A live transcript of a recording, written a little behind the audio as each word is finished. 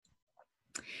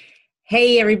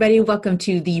Hey, everybody, welcome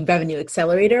to the Revenue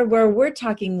Accelerator, where we're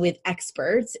talking with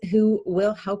experts who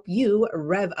will help you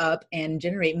rev up and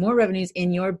generate more revenues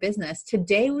in your business.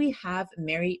 Today, we have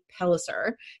Mary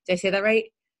Pelliser. Did I say that right?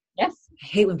 Yes. I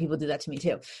hate when people do that to me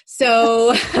too.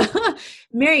 So,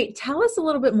 Mary, tell us a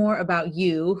little bit more about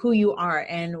you, who you are,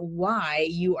 and why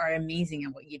you are amazing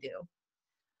at what you do.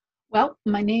 Well,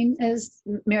 my name is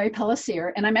Mary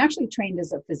Pelliser, and I'm actually trained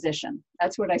as a physician.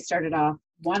 That's what I started off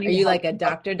wanting Are to you help like a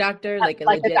people. doctor, like a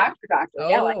Like a legit? doctor.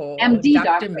 Yeah, like Oh, MD Dr.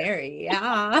 doctor. Mary.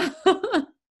 Yeah.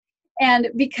 And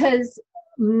because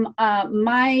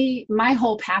my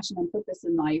whole passion and purpose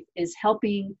in life is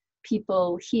helping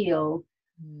people heal,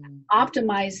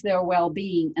 optimize their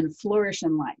well-being, and flourish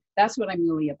in life. That's what I'm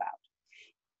really about.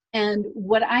 And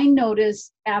what I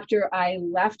noticed after I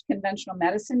left conventional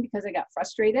medicine, because I got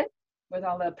frustrated with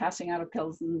all the passing out of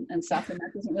pills and stuff, and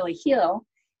that doesn't really heal,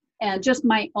 and just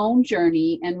my own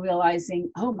journey and realizing,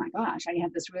 oh my gosh, I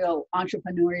have this real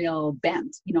entrepreneurial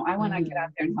bent. I want to get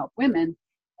out there and help women,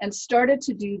 and started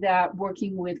to do that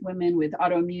working with women with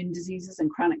autoimmune diseases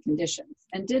and chronic conditions,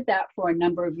 and did that for a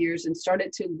number of years and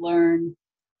started to learn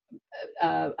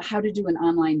how to do an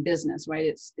online business, right?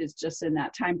 It's just in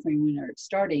that time frame when it's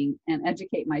starting, and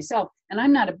educate myself. And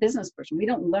I'm not a business person. We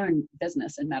don't learn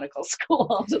business in medical school.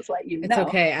 I'll just let you know. It's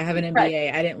okay. I have an Right.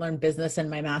 MBA. I didn't learn business in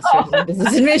my master's in business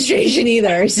administration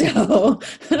either. So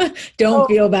don't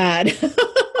feel bad.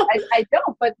 I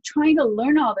don't, but trying to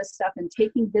learn all this stuff and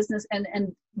taking business and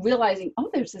realizing, oh,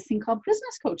 there's this thing called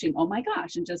business coaching. Oh my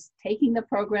gosh. And just taking the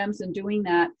programs and doing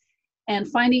that, and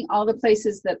finding all the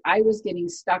places that I was getting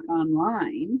stuck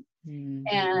online.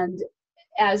 And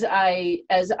as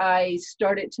I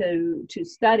started to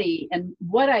study, and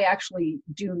what I actually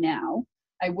do now,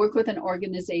 I work with an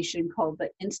organization called the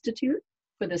Institute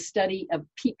for the Study of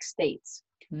Peak States.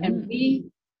 And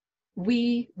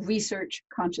we research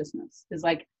consciousness. Is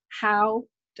like, how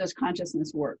does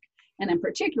consciousness work? And in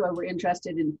particular, we're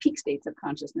interested in peak states of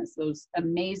consciousness, those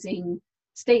amazing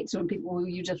states when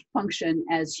you just function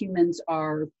as humans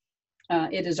are.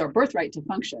 It is our birthright to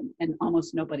function, and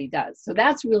almost nobody does. So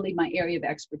that's really my area of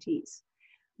expertise.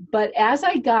 But as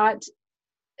I got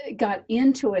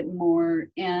into it more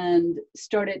and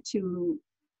started to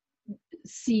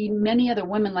see many other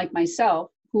women like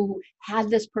myself who had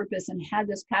this purpose and had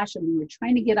this passion, we were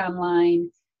trying to get online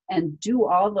and do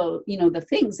all the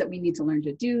things that we need to learn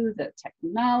to do, the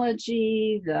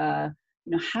technology,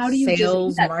 how do you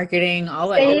sales, marketing, all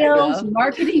that. Sales,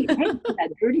 marketing, that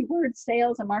dirty word,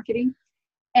 sales and marketing.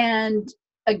 And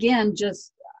again,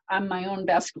 just I'm my own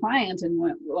best client and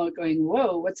going,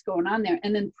 whoa, what's going on there?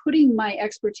 And then putting my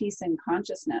expertise in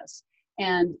consciousness.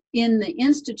 And in the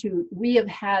Institute, we have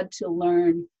had to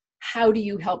learn, how do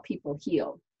you help people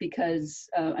heal? Because,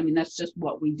 that's just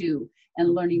what we do.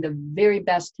 And learning the very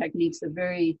best techniques, the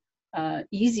very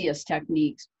easiest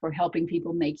techniques for helping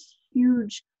people make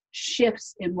huge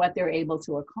shifts in what they're able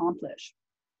to accomplish.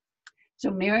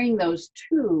 So marrying those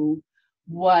two,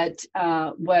 what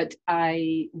I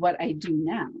do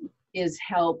now is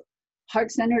help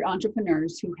heart-centered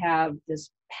entrepreneurs who have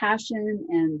this passion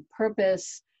and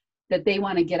purpose that they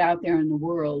want to get out there in the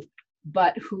world,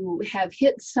 but who have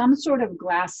hit some sort of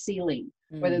glass ceiling,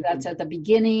 whether that's at the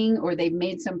beginning or they've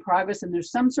made some progress and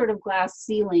there's some sort of glass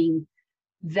ceiling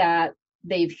that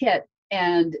they've hit,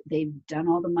 and they've done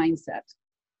all the mindset.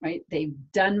 Right? They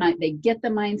get the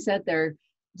mindset.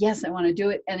 Yes, I want to do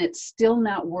it. And it's still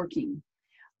not working.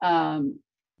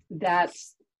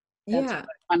 That's what I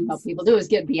want to help people do, is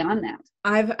get beyond that.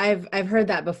 I've heard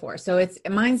that before. So it's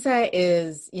mindset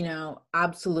is,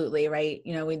 absolutely right.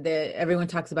 Everyone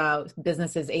talks about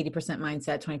business is 80%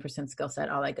 mindset, 20% skill set,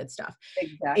 all that good stuff.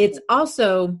 Exactly. It's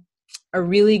also a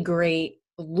really great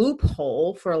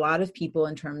loophole for a lot of people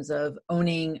in terms of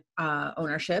owning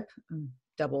ownership.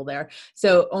 Double there.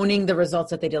 So owning the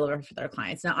results that they deliver for their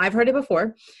clients. Now, I've heard it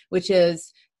before, which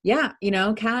is, Kat,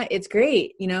 it's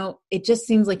great. It just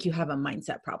seems like you have a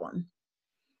mindset problem.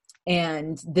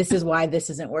 And this is why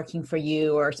this isn't working for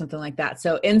you, or something like that.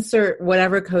 So insert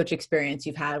whatever coach experience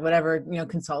you've had, whatever,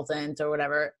 consultant or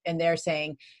whatever. And they're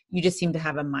saying, you just seem to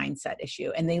have a mindset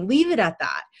issue, and they leave it at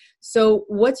that. So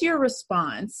what's your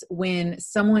response when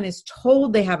someone is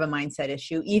told they have a mindset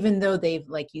issue, even though they've,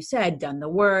 like you said, done the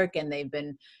work and they've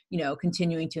been,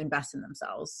 continuing to invest in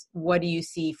themselves? What do you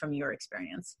see from your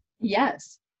experience?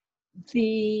 Yes.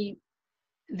 The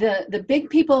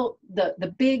big people,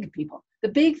 the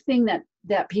big thing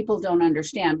that people don't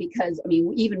understand, because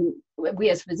even we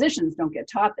as physicians don't get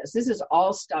taught this. This is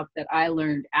all stuff that I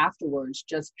learned afterwards,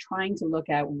 just trying to look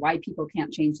at why people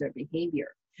can't change their behavior.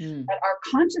 But our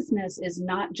consciousness is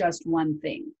not just one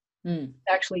thing.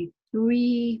 Actually,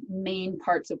 three main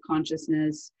parts of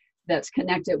consciousness that's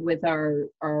connected with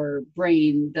our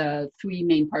brain, the three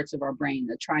main parts of our brain,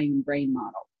 the triune brain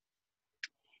model.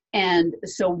 And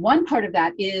so one part of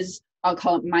that is, I'll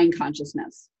call it mind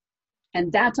consciousness. And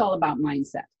that's all about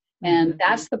mindset. And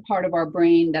that's the part of our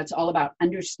brain that's all about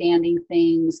understanding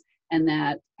things, and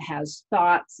that has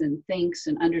thoughts and thinks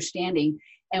and understanding.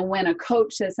 And when a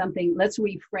coach says something, let's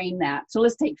reframe that. So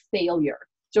let's take failure.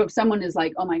 So if someone is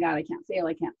like, oh my God, I can't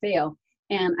fail.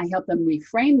 And I help them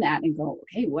reframe that and go,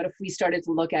 okay, what if we started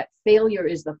to look at failure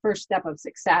is the first step of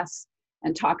success,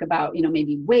 and talk about,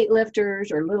 maybe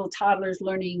weightlifters or little toddlers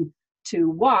learning to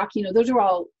walk, those are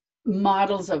all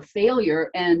models of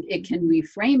failure, and it can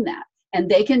reframe that. And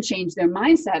they can change their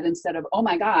mindset instead of, oh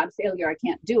my God, failure, I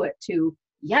can't do it, to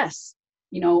yes,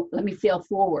 let me fail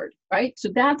forward, right? So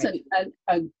that's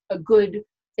a good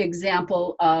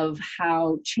example of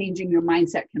how changing your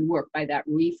mindset can work by that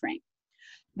reframe.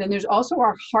 Then there's also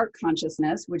our heart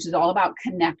consciousness, which is all about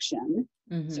connection.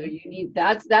 So you need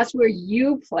that's where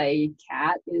you play,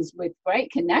 Kat, is with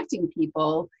connecting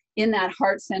people in that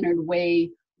heart-centered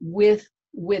way with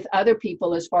other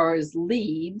people as far as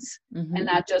leads, and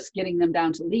not just getting them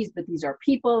down to leads, but these are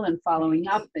people, and following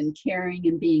up and caring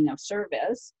and being of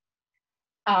service.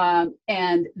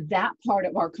 And that part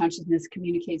of our consciousness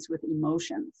communicates with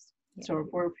emotions. So if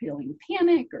we're feeling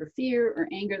panic or fear or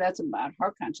anger, that's about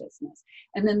heart consciousness.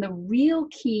 And then the real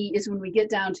key is when we get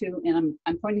down to, and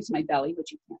I'm pointing to my belly,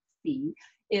 which you can't see,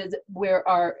 is where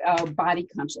our body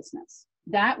consciousness.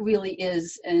 That really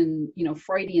is, in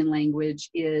Freudian language,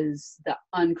 is the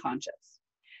unconscious,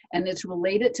 and it's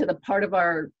related to the part of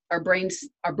our brain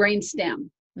stem,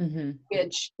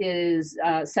 which is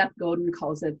Seth Godin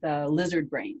calls it the lizard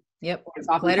brain. Yep,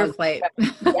 fight or flight.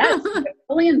 Yes,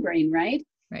 reptilian brain, right?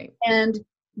 Right. And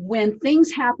when things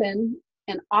happen,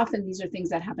 and often these are things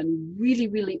that happen really,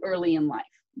 really early in life,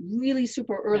 really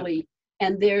super early,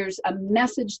 and there's a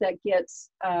message that gets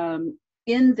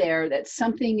in there that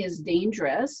something is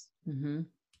dangerous,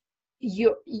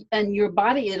 your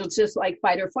body, it'll just like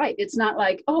fight or flight. It's not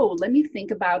like, oh, let me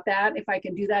think about that. If I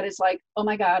can do that, it's like, oh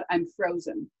my God, I'm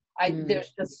frozen.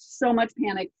 There's just so much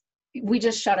panic. We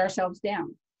just shut ourselves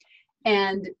down.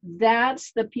 And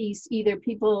that's the piece either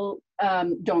people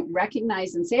don't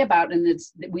recognize and say about, and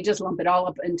we just lump it all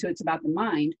up into it's about the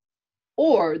mind,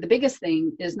 or the biggest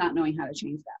thing is not knowing how to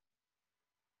change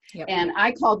that. Yep. And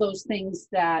I call those things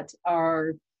that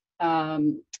are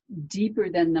deeper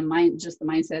than the mind, just the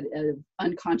mindset of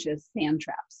unconscious sand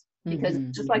traps. Because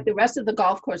just like the rest of the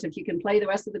golf course, if you can play the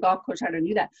rest of the golf course, how to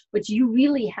do that, but you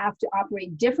really have to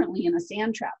operate differently in a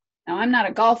sand trap. Now, I'm not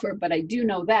a golfer, but I do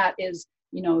know that is,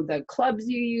 the clubs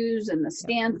you use and the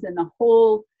stance and the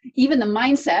whole, even the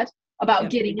mindset about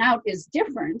getting out is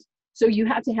different. So you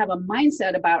have to have a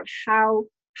mindset about how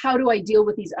do I deal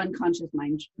with these unconscious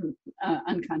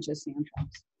unconscious sand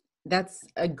traps. That's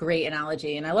a great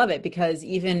analogy. And I love it, because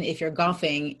even if you're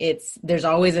golfing, there's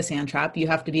always a sand trap. You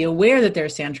have to be aware that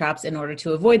there's sand traps in order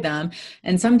to avoid them.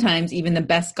 And sometimes even the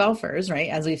best golfers, right,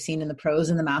 as we've seen in the pros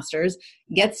and the masters,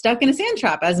 get stuck in a sand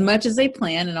trap as much as they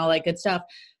plan and all that good stuff.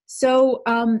 So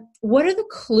what are the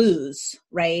clues,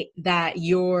 right, that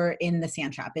you're in the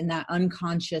sand trap, in that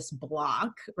unconscious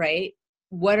block, right?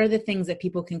 What are the things that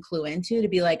people can clue into to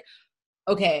be like,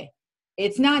 okay,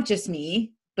 it's not just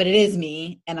me, but it is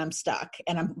me, and I'm stuck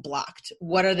and I'm blocked?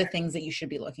 What are the things that you should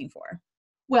be looking for?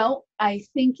 Well, I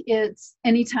think it's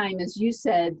anytime, as you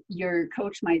said, your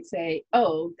coach might say,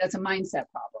 oh, that's a mindset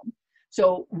problem.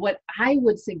 So what I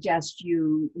would suggest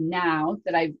you, now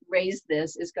that I've raised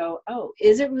this, is go, oh,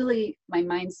 is it really my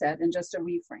mindset and just a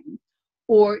reframe?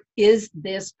 Or is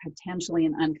this potentially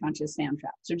an unconscious sand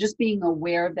trap? So just being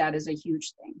aware of that is a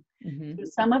huge thing. So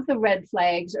some of the red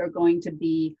flags are going to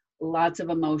be lots of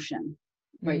emotion,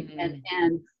 right?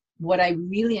 And what I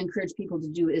really encourage people to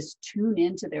do is tune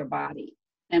into their body.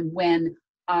 And when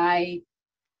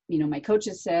my coach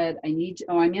has said,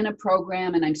 I'm in a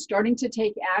program and I'm starting to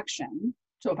take action.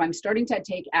 So if I'm starting to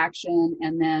take action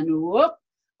and then whoop,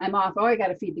 I'm off, I got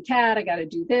to feed the cat, I got to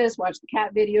do this, watch the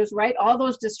cat videos, right? All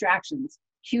those distractions,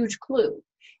 huge clue.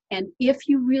 And if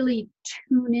you really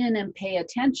tune in and pay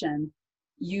attention,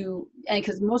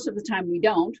 because most of the time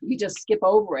we just skip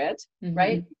over it,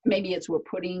 right? Maybe it's we're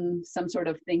putting some sort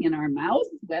of thing in our mouth,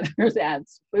 whether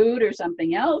that's food or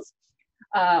something else.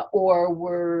 Or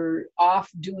we're off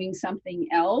doing something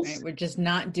else. Right, we're just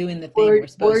not doing the thing we're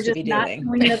supposed to be doing.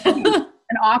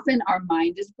 And often our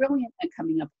mind is brilliant at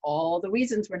coming up all the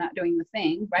reasons we're not doing the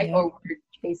thing, right? Or we're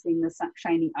chasing the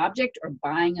shiny object or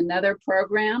buying another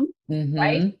program,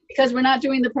 right? Because we're not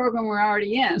doing the program we're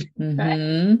already in,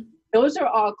 right? Those are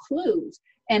all clues.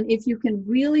 And if you can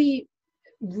really,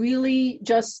 really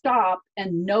just stop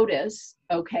and notice,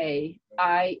 okay,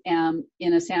 I am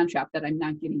in a sand trap that I'm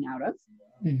not getting out of,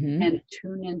 and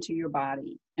tune into your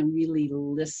body and really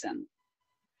listen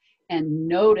and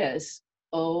notice,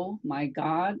 oh my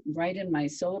God, right in my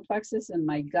solar plexus and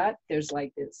my gut, there's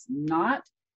like this knot.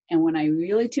 And when I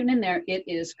really tune in there, it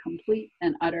is complete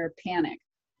and utter panic.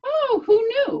 Oh, who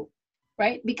knew?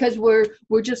 Right? Because we're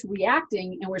just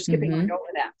reacting and we're skipping right over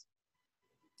that.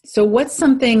 So what's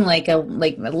something like a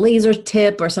laser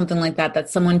tip or something like that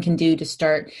someone can do to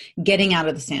start getting out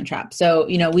of the sand trap? So,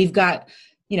 we've got,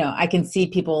 I can see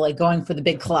people like going for the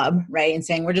big club, right? And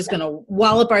saying, we're just going to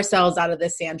wallop ourselves out of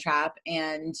this sand trap.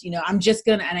 And, I'm just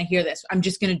going to, and I hear this, I'm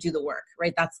just going to do the work,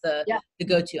 right? That's the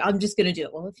go-to. I'm just going to do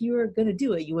it. Well, if you were going to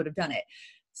do it, you would have done it.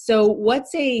 So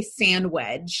what's a sand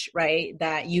wedge, right,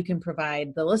 that you can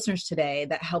provide the listeners today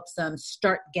that helps them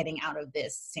start getting out of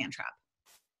this sand trap?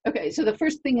 Okay, so the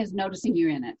first thing is noticing you're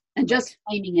in it and just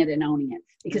claiming it and owning it,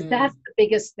 because that's the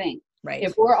biggest thing. Right.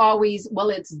 If we're always, well,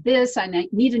 it's this, I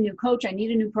need a new coach, I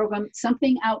need a new program,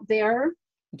 something out there.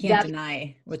 You can't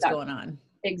deny what's going on.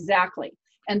 Exactly.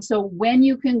 And so when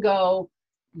you can go,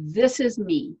 this is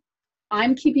me,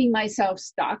 I'm keeping myself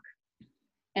stuck,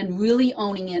 and really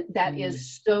owning it, that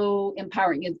is so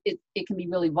empowering. It can be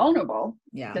really vulnerable,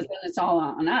 because then it's all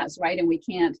on us, right? And we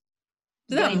can't.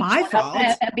 It's not my fault.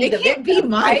 It can't be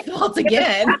my fault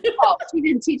again. She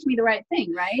didn't teach me the right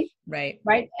thing, right?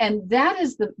 Right. And that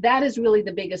is really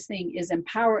the biggest thing, is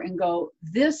empower and go,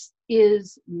 this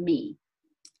is me.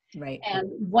 Right. And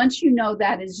once you know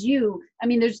that is you, I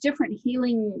mean, there's different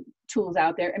healing tools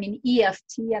out there. I mean,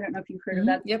 EFT, I don't know if you've heard of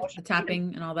that. Yep, the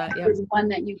tapping and all that. Yep. There's one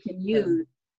that you can use.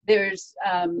 There's,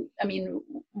 I mean,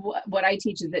 what I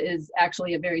teach is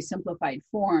actually a very simplified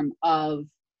form of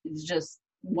just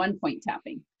 1-point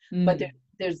tapping, but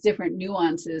there's different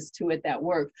nuances to it that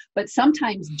work. But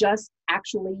sometimes just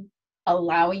actually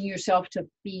allowing yourself to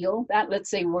feel that, let's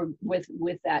say we're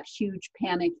with that huge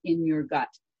panic in your gut,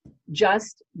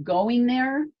 just going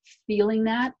there, feeling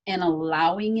that and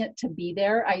allowing it to be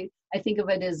there. I think of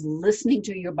it as listening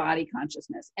to your body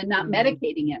consciousness and not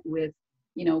medicating it with,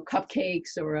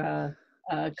 cupcakes or a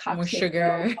cocktail.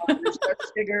 Sugar.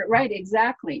 Sugar. Right.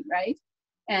 Exactly. Right.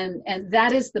 And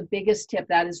that is the biggest tip.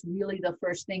 That is really the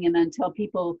first thing. And until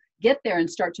people get there and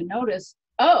start to notice,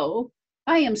 oh,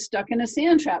 I am stuck in a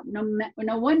sand trap.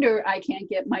 No wonder I can't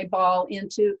get my ball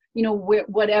into,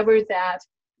 whatever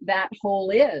that hole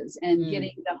is, and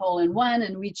getting the hole in one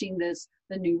and reaching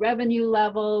the new revenue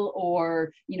level,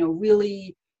 or,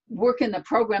 really working the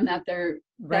program that they're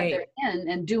in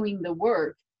and doing the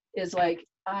work, is like,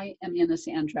 I am in a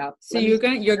sand trap. So you're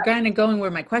kind of going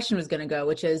where my question was going to go,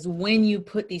 which is when you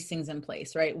put these things in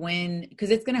place, right? Because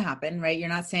it's going to happen, right? You're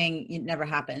not saying it never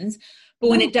happens, but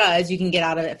when it does, you can get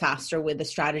out of it faster with the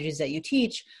strategies that you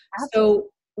teach. Absolutely. So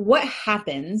what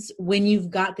happens when you've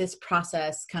got this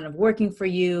process kind of working for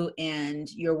you and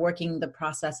you're working the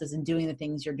processes and doing the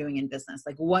things you're doing in business?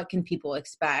 Like, what can people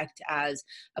expect as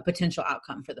a potential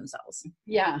outcome for themselves?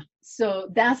 Yeah. So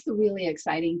that's the really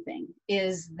exciting thing,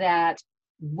 is that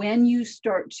when you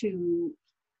start to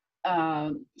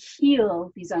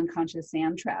heal these unconscious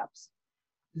sand traps,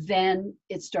 then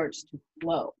it starts to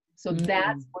flow. So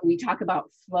that's when we talk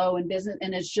about flow in business,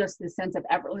 and it's just this sense of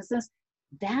effortlessness.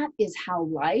 That is how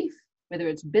life, whether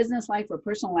it's business life or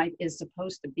personal life, is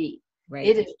supposed to be. Right.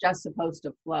 It is just supposed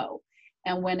to flow.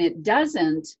 And when it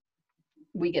doesn't,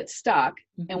 we get stuck.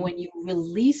 And when you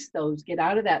release those, get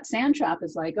out of that sand trap,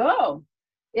 it's like, oh,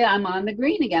 yeah, I'm on the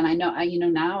green again. I know,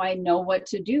 now I know what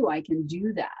to do. I can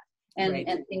do that.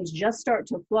 And things just start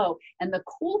to flow. And the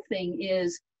cool thing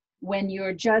is, when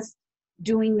you're just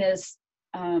doing this,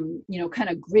 kind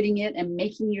of gritting it and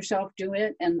making yourself do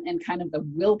it, and kind of the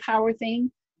willpower thing,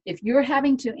 if you're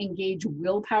having to engage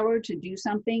willpower to do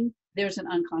something, there's an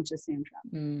unconscious sand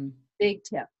trap. Big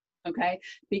tip. Okay.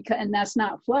 And that's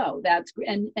not flow.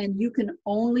 And you can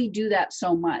only do that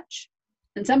so much.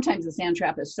 And sometimes the sand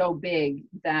trap is so big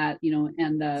that, and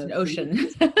it's an ocean.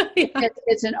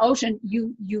 It's an ocean.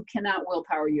 You cannot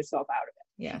willpower yourself out of it.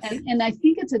 Yes. And I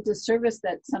think it's a disservice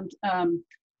that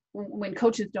when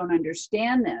coaches don't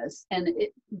understand this, and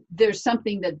there's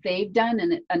something that they've done,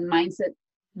 and a mindset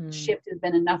shift has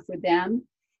been enough for them.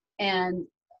 And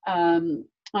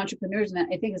entrepreneurs,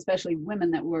 and I think especially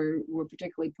women that were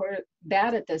particularly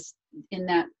bad at this, in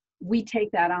that we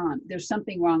take that on. There's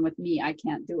something wrong with me. I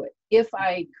can't do it. If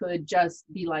I could just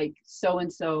be like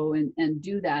so-and-so and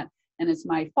do that, and it's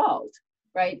my fault,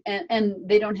 right? And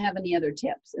they don't have any other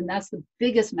tips. And that's the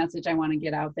biggest message I want to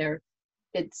get out there.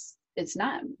 It's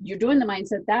not. You're doing the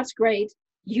mindset. That's great.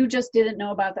 You just didn't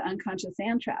know about the unconscious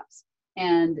sand traps.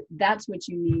 And that's what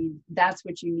you need. That's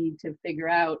what you need to figure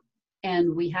out.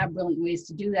 And we have brilliant ways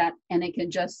to do that. And it can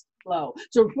just flow.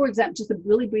 So for example, just a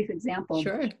really brief example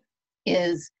Sure.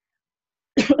 is,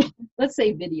 let's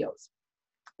say videos.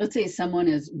 Let's say someone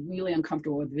is really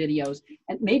uncomfortable with videos,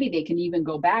 and maybe they can even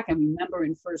go back and remember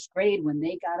in first grade when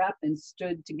they got up and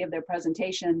stood to give their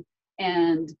presentation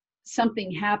and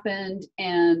something happened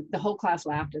and the whole class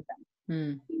laughed at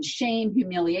them. Shame,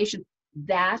 humiliation,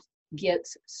 that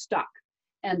gets stuck.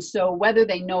 And so whether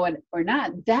they know it or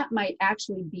not, that might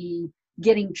actually be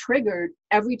getting triggered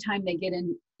every time they get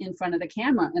in front of the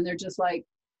camera. And they're just like,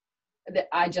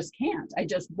 I just can't, I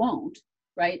just won't.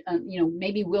 Right?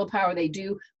 Maybe willpower they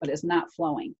do, but it's not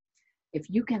flowing. If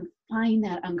you can find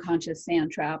that unconscious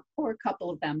sand trap or a couple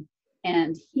of them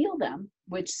and heal them,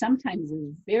 which sometimes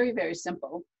is very, very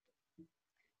simple,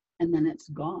 and then it's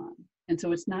gone. And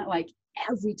so it's not like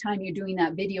every time you're doing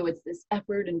that video, it's this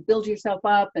effort and build yourself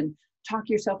up and talk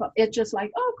yourself up. It's just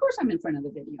like, oh, of course I'm in front of the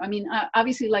video. I mean,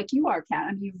 obviously like you are, Kat.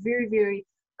 I mean, you're very, very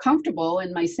comfortable,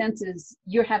 and my sense is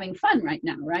you're having fun right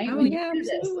now, right? Oh, when yeah,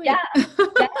 absolutely.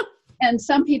 Yeah. And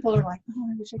some people are like, oh,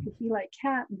 I wish I could be like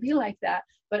Kat and be like that.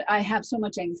 But I have so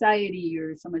much anxiety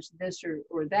or so much this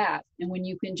or that. And when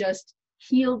you can just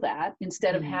heal that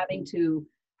instead of having to,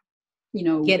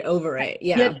 get over it.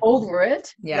 Yeah. Get over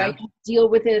it. Yeah. Right. Deal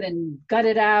with it and gut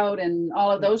it out and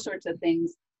all of those sorts of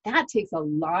things. That takes a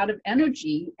lot of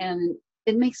energy and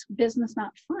it makes business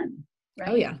not fun. Right.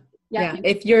 Oh, yeah. Yeah.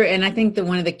 And I think that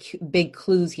one of the big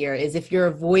clues here is if you're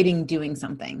avoiding doing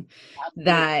something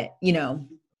that,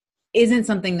 isn't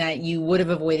something that you would have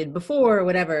avoided before or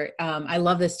whatever. I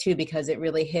love this too, because it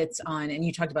really hits on, and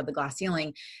you talked about the glass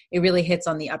ceiling, it really hits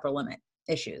on the upper limit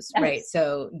issues, yes. Right?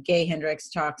 So Gay Hendricks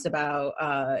talks about,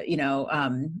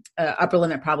 upper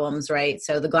limit problems, right?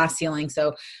 So the glass ceiling.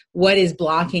 So what is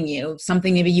blocking you?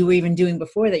 Something maybe you were even doing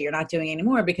before that you're not doing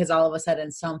anymore because all of a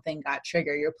sudden something got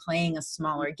triggered. You're playing a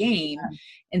smaller game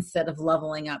instead of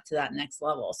leveling up to that next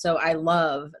level. So I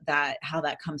love that, how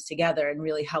that comes together and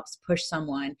really helps push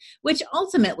someone, which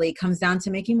ultimately comes down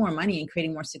to making more money and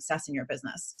creating more success in your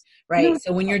business, right?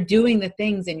 So when you're doing the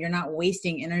things and you're not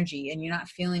wasting energy and you're not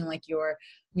feeling like you're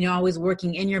always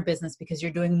working in your business because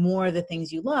you're doing more of the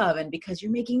things you love, and because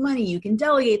you're making money, you can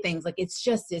delegate things. Like it's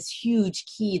just this huge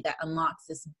key that unlocks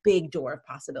this big door of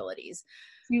possibilities.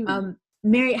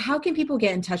 Mary, how can people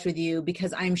get in touch with you?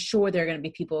 Because I'm sure there are going to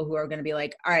be people who are going to be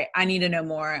like, all right, I need to know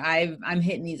more. I'm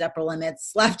hitting these upper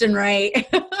limits left and right.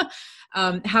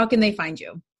 How can they find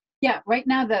you? Yeah, right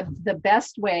now the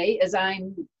best way is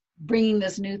I'm bringing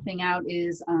this new thing out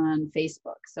is on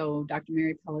Facebook. So Dr.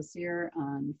 Mary Pelletier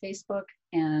on Facebook.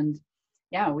 And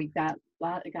yeah, we've got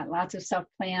lots of stuff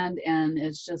planned, and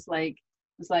it's like,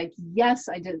 yes,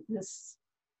 I did this,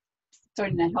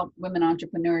 starting to help women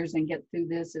entrepreneurs and get through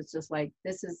this. It's just like,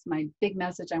 this is my big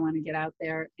message I want to get out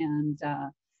there, and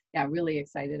really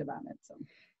excited about it.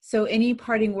 So any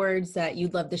parting words that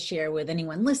you'd love to share with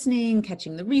anyone listening,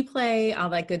 catching the replay, all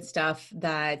that good stuff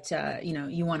that,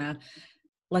 you want to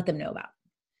let them know about?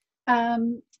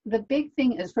 The big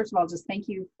thing is, first of all, just thank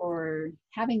you for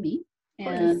having me.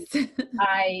 And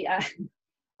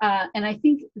I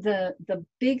think the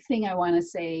big thing I want to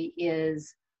say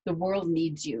is the world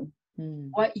needs you.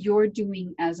 What you're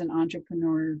doing as an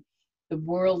entrepreneur, the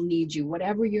world needs you,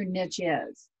 whatever your niche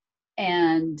is.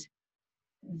 And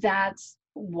that's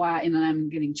why, and I'm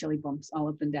getting chilly bumps all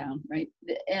up and down, right?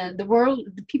 And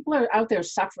the people are out there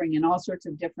suffering in all sorts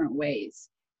of different ways.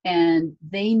 And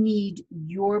they need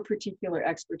your particular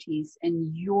expertise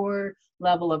and your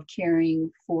level of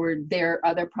caring for their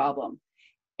other problem.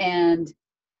 And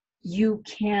you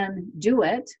can do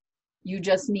it. You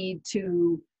just need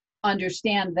to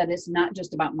understand that it's not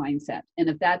just about mindset. And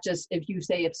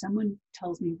if someone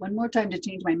tells me one more time to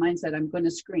change my mindset, I'm going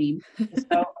to scream. Just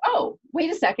go, oh,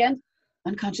 wait a second.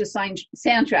 Unconscious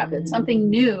sand trap. It's something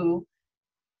new.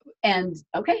 And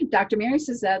okay, Dr. Mary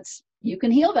says you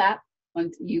can heal that.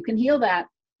 You can heal that.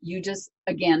 You just,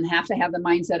 again, have to have the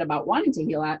mindset about wanting to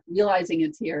heal that, realizing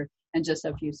it's here, and just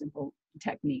a few simple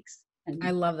techniques.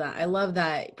 I love that. I love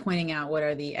that, pointing out what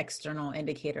are the external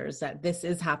indicators that this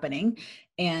is happening.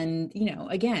 And,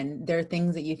 again, there are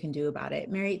things that you can do about it.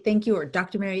 Mary, thank you. Or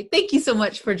Dr. Mary, thank you so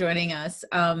much for joining us.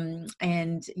 Guys,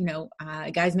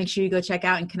 make sure you go check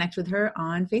out and connect with her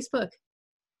on Facebook.